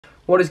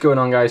What is going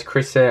on, guys?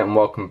 Chris here and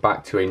welcome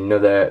back to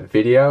another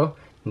video.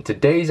 In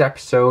today's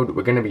episode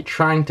we're going to be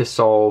trying to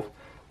solve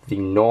the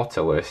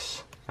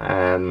Nautilus.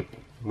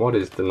 What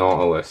is the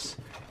Nautilus?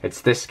 It's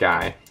this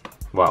guy.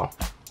 Well,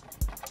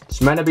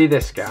 it's meant to be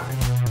this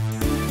guy.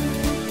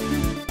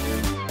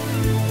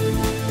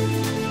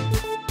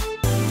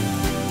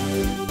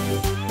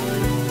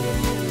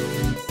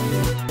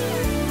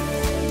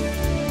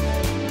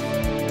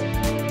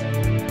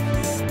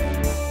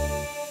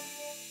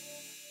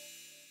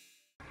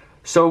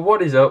 So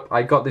what is up?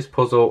 I got this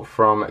puzzle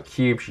from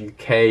Cubes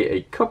UK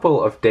a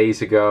couple of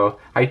days ago.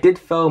 I did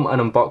film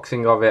an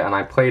unboxing of it and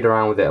I played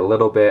around with it a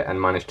little bit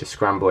and managed to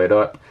scramble it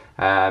up.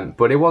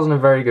 But it wasn't a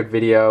very good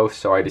video,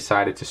 so I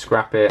decided to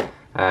scrap it.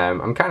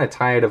 I'm kind of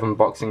tired of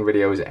unboxing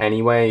videos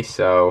anyway,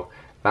 so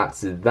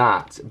that's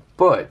that.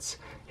 But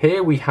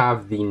here we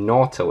have the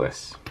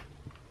Nautilus.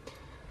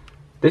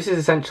 This is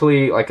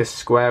essentially like a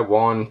square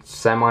one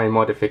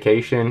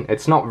semi-modification.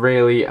 It's not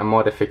really a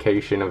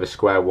modification of a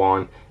square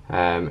one.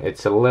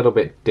 It's a little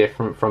bit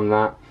different from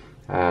that,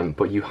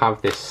 but you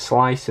have this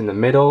slice in the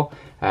middle,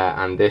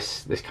 and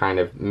this kind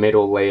of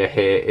middle layer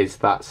here is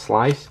that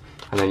slice,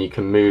 and then you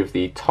can move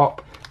the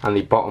top and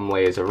the bottom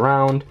layers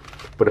around,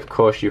 but of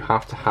course you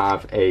have to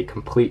have a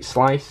complete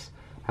slice,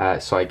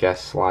 so I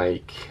guess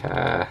like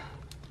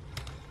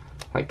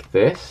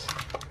this,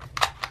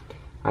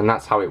 and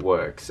that's how it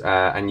works.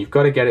 And you've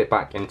got to get it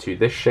back into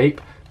this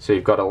shape. So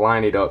you've got to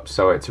line it up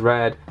so it's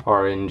red,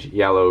 orange,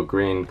 yellow,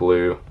 green,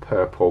 blue,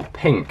 purple,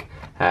 pink,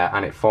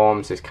 and it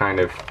forms this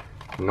kind of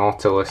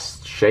Nautilus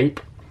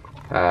shape.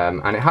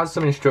 And it has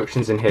some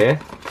instructions in here.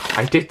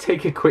 I did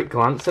take a quick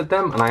glance at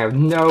them and I have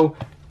no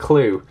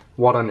clue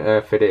what on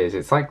earth it is.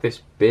 It's like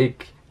this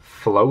big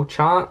flow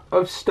chart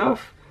of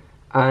stuff,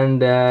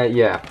 and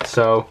yeah,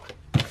 so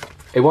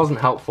it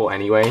wasn't helpful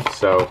anyway,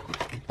 so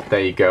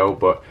there you go.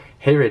 But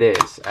here it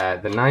is,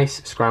 the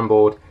nice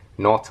scrambled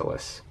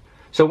Nautilus.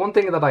 So one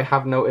thing that I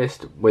have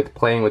noticed with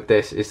playing with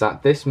this is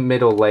that this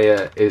middle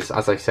layer is,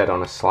 as I said,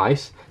 on a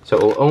slice, so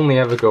it will only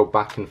ever go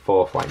back and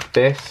forth like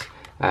this,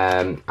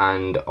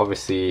 and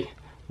obviously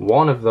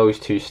one of those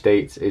two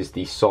states is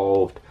the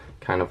solved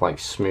kind of like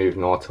smooth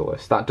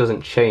Nautilus. That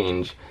doesn't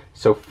change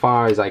so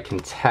far as I can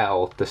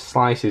tell. The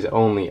slice is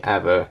only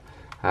ever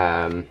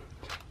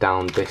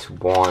down this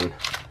one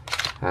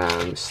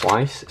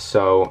slice,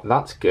 so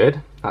that's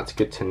good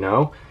to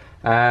know.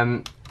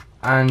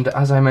 And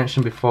as I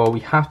mentioned before,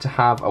 we have to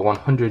have a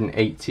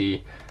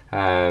 180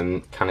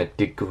 kind of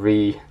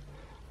degree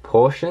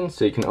portion,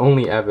 so you can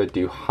only ever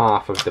do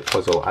half of the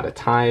puzzle at a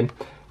time.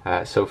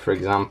 So for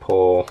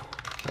example,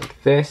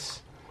 like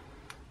this,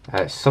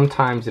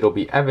 sometimes it'll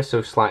be ever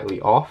so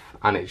slightly off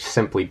and it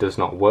simply does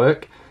not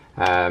work,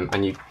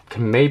 and you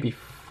can maybe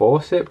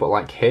force it, but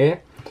like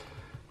here,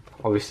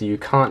 obviously you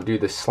can't do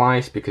the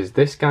slice because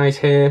this guy's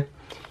here.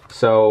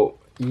 So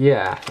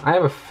yeah, I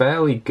have a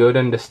fairly good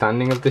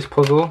understanding of this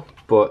puzzle,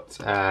 but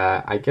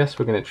I guess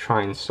we're going to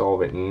try and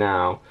solve it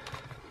now.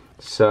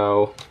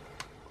 So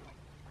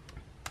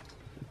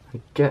I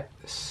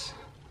guess,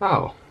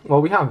 oh,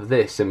 well, we have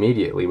this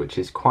immediately, which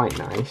is quite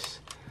nice.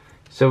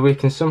 So we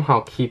can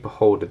somehow keep a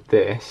hold of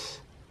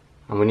this,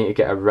 and we need to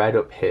get a red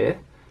up here.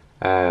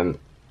 Hang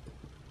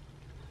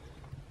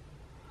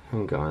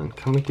on,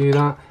 can we do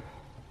that?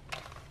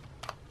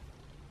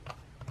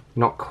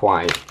 Not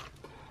quite.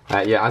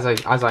 Yeah,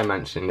 as I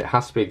mentioned, it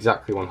has to be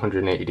exactly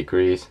 180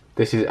 degrees.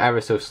 This is ever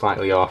so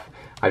slightly off.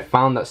 I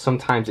found that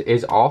sometimes it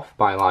is off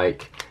by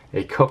like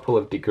a couple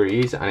of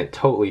degrees and it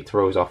totally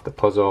throws off the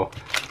puzzle.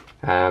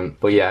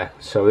 But yeah,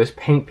 so this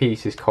pink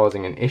piece is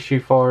causing an issue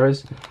for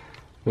us.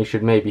 We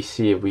should maybe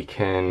see if we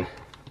can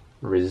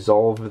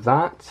resolve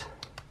that.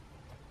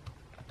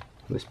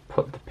 Let's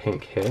put the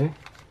pink here.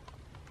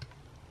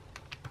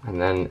 And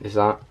then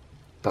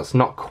that's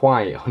not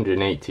quite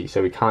 180,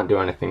 so we can't do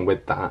anything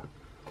with that.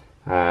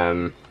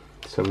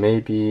 So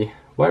maybe,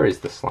 where is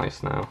the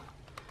slice now?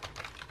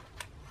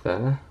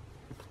 There.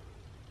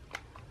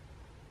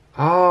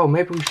 Oh,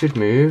 maybe we should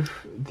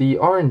move the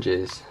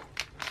oranges.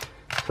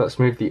 So let's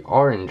move the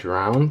orange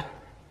round.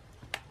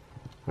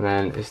 And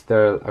then is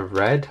there a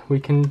red we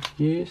can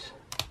use?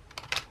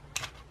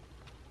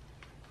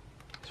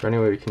 Is there any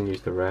way we can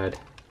use the red?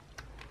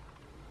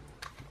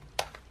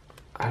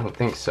 I don't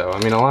think so. I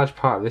mean, a large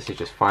part of this is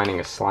just finding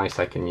a slice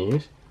I can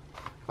use.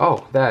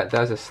 Oh,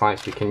 there's a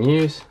slice we can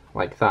use.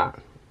 Like that.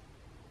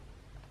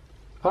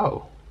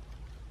 Oh.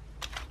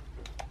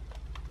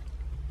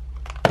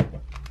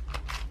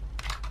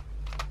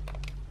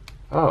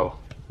 Oh.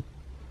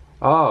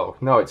 Oh,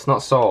 no, it's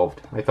not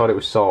solved. I thought it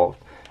was solved.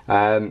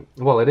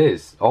 Well, it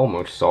is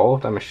almost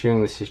solved. I'm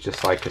assuming this is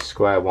just like a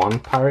square one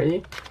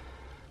parity.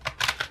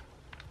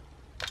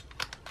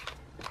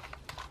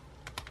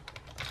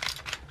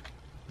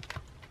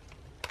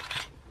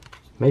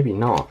 Maybe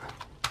not.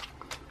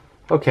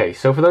 Okay,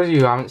 so for those of you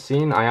who haven't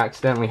seen, I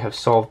accidentally have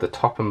solved the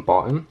top and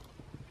bottom,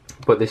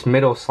 but this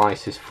middle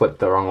slice is flipped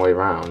the wrong way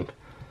around.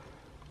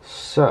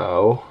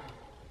 So,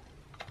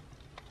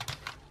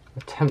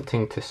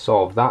 attempting to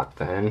solve that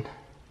then,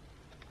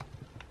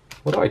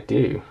 what do I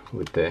do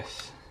with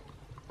this?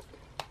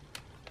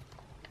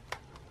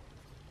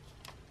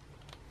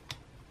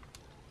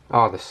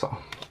 Oh,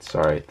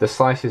 sorry, the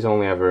slice is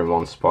only ever in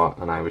one spot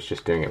and I was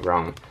just doing it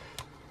wrong.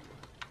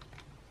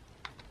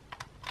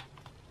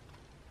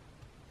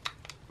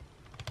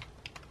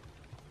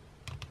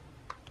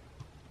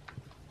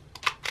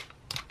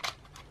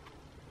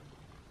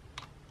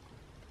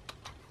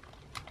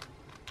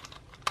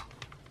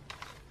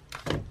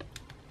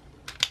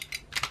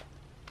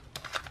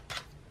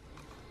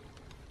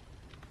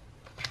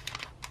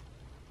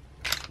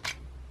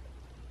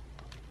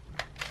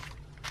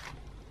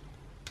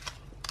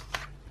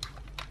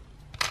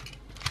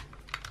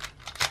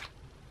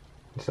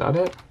 Is that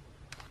it?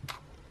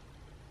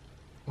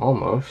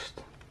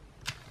 Almost.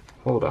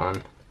 Hold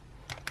on.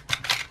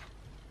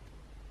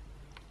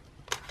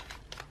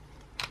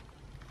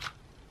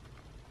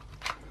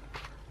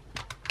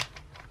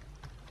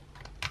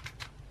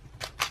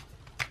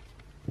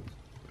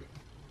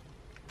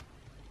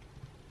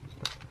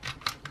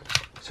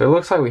 So it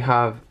looks like we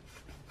have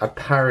a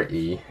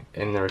parity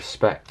in the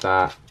respect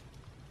that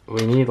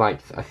we need like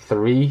a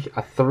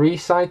three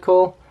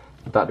cycle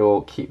that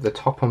will keep the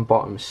top and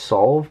bottom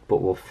solved,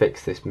 but will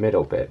fix this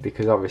middle bit,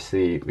 because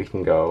obviously we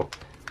can go,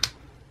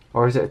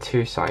 or is it a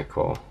 2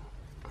 cycle?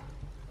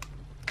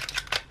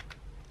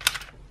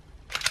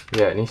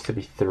 Yeah, it needs to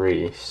be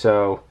 3.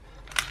 So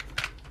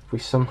if we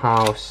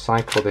somehow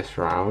cycle this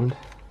round,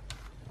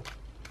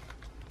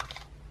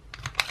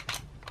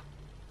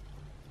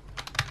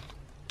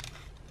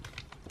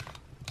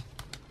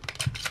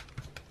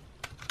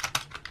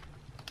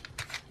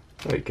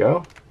 there we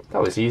go.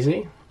 That was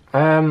easy.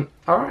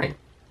 Alright,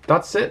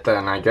 that's it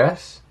then, I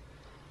guess.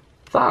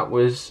 That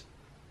was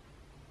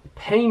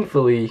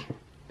painfully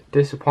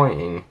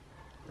disappointing.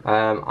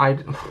 I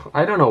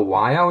don't know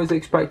why I was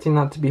expecting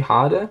that to be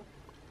harder,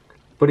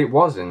 but it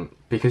wasn't,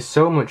 because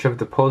so much of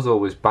the puzzle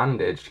was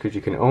bandaged, because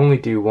you can only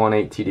do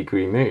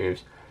 180-degree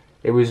moves.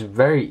 It was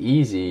very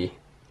easy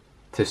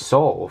to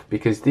solve,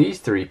 because these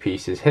 3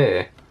 pieces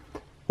here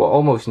were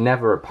almost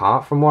never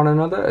apart from one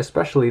another,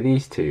 especially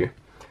these 2.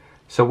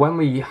 So when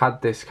we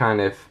had this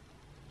kind of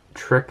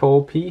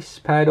triple piece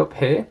paired up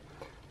here,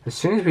 as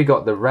soon as we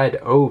got the red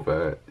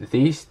over,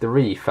 these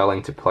 3 fell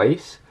into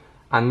place,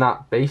 and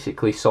that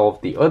basically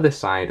solved the other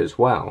side as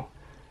well.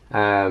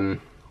 I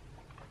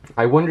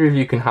wonder if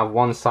you can have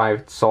one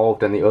side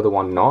solved and the other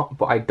one not,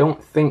 but I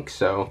don't think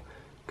so,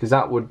 because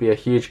that would be a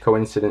huge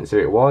coincidence if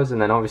it was. And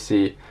then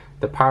obviously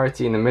the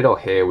parity in the middle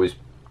here was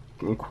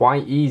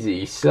quite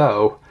easy,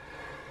 so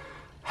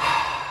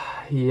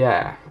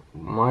yeah,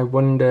 I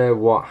wonder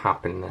what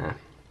happened there.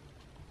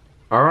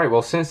 Alright,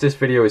 well, since this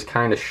video is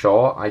kind of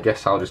short, I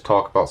guess I'll just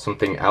talk about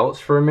something else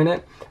for a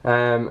minute.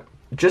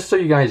 Just so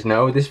you guys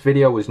know, this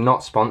video was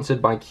not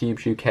sponsored by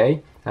Cubes UK.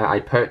 I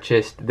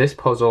purchased this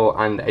puzzle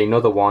and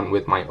another one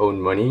with my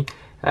own money.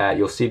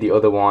 You'll see the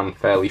other one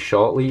fairly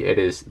shortly. It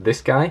is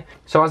this guy.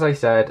 So as I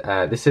said,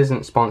 this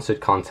isn't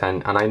sponsored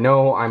content, and I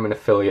know I'm an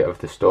affiliate of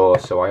the store,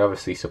 so I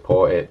obviously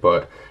support it,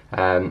 but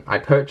I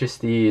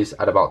purchased these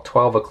at about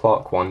 12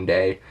 o'clock one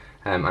day,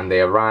 and they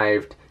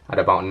arrived at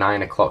about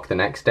 9 o'clock the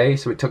next day,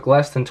 so it took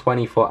less than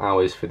 24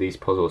 hours for these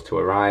puzzles to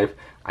arrive.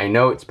 I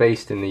know it's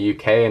based in the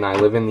UK and I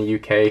live in the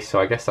UK, so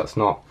I guess that's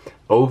not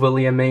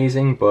overly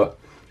amazing, but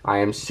I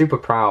am super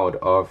proud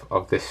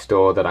of this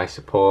store that I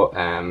support.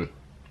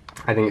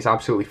 I think it's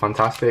absolutely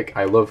fantastic.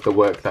 I love the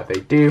work that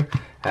they do,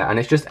 and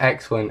it's just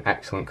excellent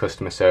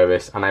customer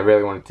service, and I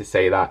really wanted to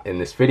say that in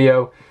this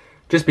video,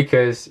 just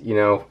because, you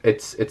know,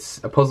 it's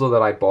a puzzle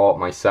that I bought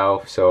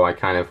myself, so I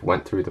kind of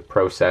went through the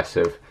process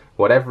of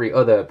what every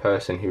other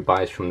person who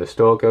buys from the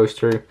store goes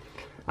through,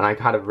 and I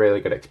had a really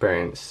good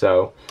experience.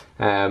 So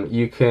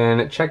you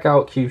can check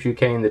out Cubes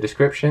UK in the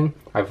description.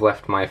 I've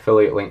left my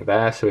affiliate link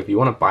there, so if you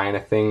want to buy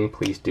anything,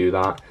 please do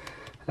that.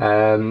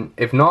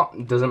 If not,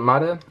 it doesn't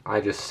matter.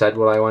 I just said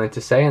what I wanted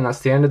to say, and that's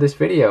the end of this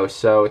video.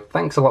 So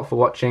thanks a lot for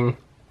watching.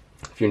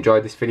 If you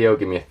enjoyed this video,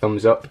 give me a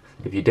thumbs up.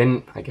 If you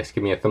didn't, I guess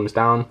give me a thumbs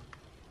down.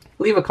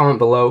 Leave a comment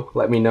below,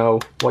 let me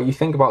know what you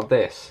think about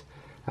this.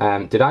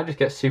 Did I just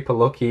get super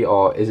lucky,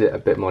 or is it a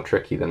bit more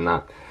tricky than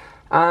that?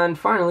 And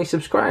finally,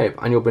 subscribe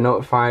and you'll be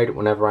notified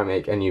whenever I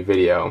make a new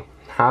video.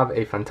 Have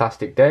a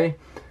fantastic day,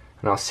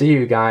 and I'll see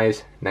you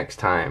guys next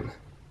time.